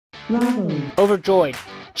rivalry, overjoyed,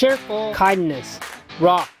 cheerful, kindness,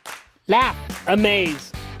 rock, laugh,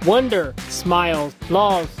 amaze, wonder, smiles,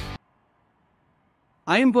 laws.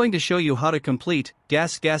 I am going to show you how to complete the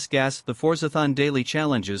FORZATHON daily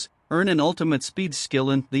challenges, earn an ultimate speed skill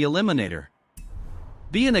in the Eliminator.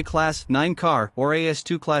 Be in a Class 9 car or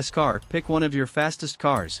AS2 class car, pick one of your fastest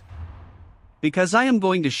cars. Because I am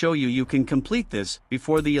going to show you you can complete this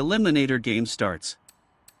before the Eliminator game starts.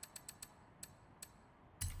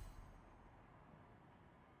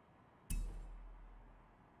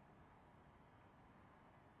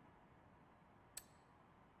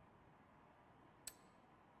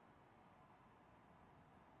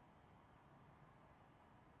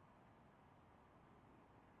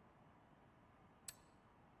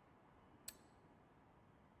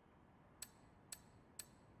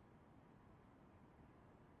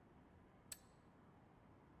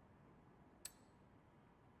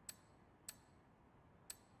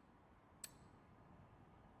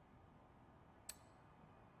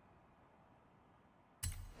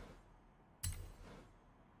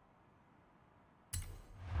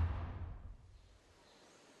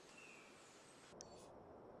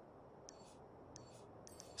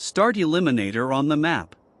 Start Eliminator on the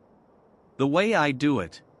map. The way I do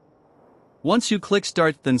it. Once you click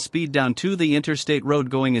start, then speed down to the interstate road,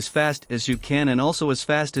 going as fast as you can and also as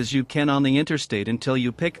fast as you can on the interstate until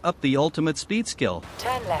you pick up the ultimate speed skill.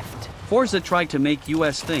 Turn left. Forza tried to make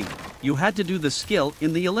US think you had to do the skill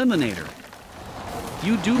in the Eliminator.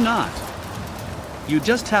 You do not. You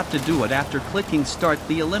just have to do it after clicking start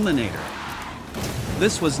the Eliminator.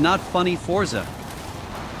 This was not funny, Forza.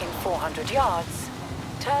 In 400 yards,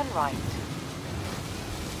 turn right.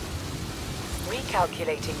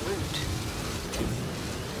 Recalculating route.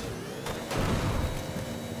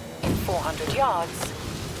 In 400 yards,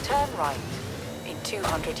 turn right. In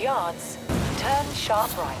 200 yards, turn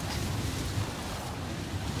sharp right.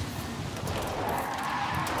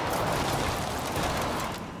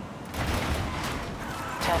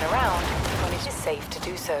 Turn around when it is safe to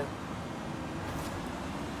do so.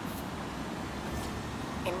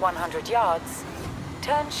 In 100 yards,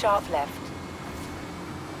 turn sharp left.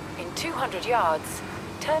 In 200 yards,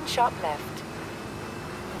 turn sharp left.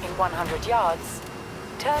 In 100 yards,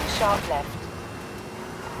 turn sharp left.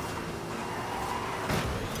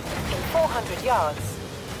 In 400 yards,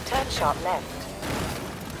 turn sharp left.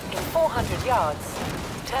 In 400 yards,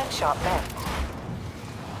 turn sharp left.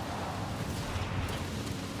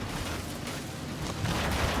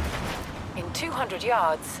 In 200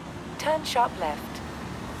 yards, turn sharp left.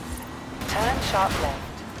 Turn sharp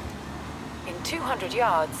left. In 200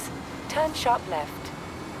 yards, turn sharp left.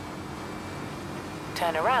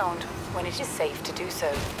 Turn around when it is safe to do so.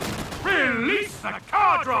 Release the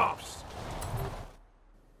car drops!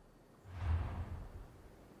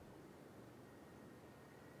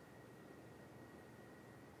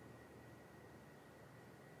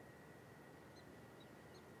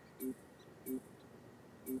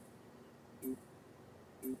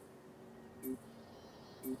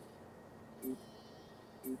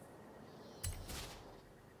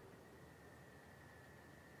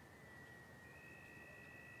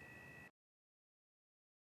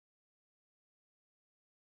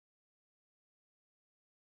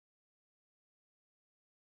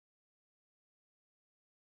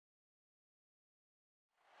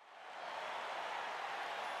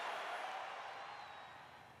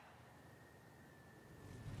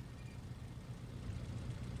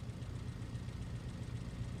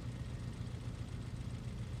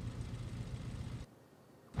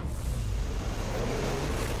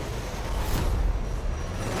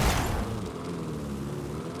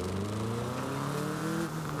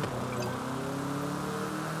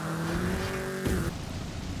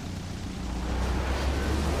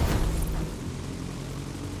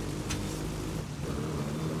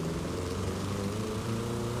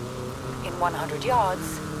 In 100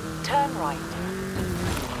 yards, turn right.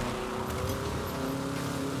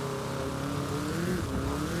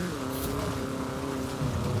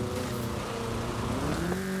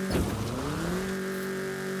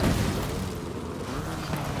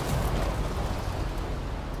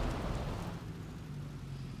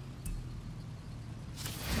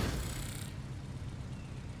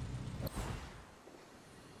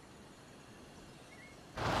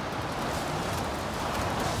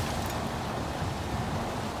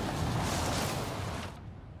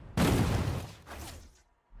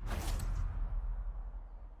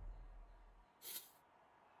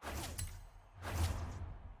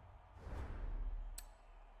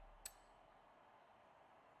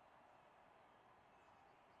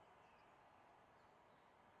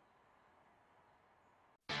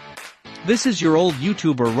 This is your old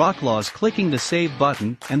YouTuber Rocklaws clicking the save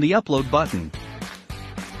button and the upload button.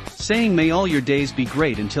 Saying may all your days be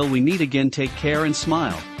great until we meet again, take care and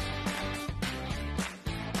smile.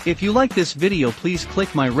 If you like this video, please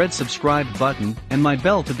click my red subscribe button and my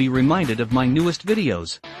bell to be reminded of my newest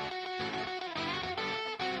videos.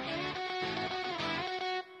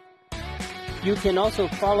 You can also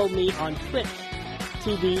follow me on Twitch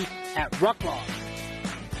TV at Rocklaws.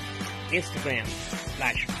 Instagram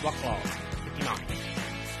 /Rocklaws59.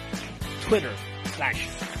 Twitter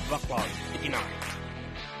 /Rocklaws59.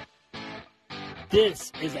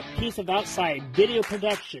 This is a Piece of Outside video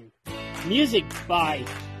production. Music by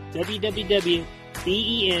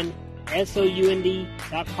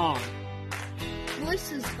www.bensound.com.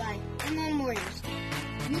 Voices by Emma Morris.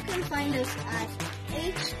 You can find us at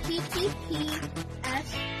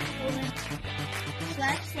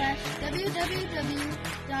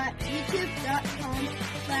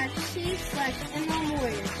https://www.youtube.com/c/Emma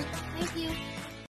Morris.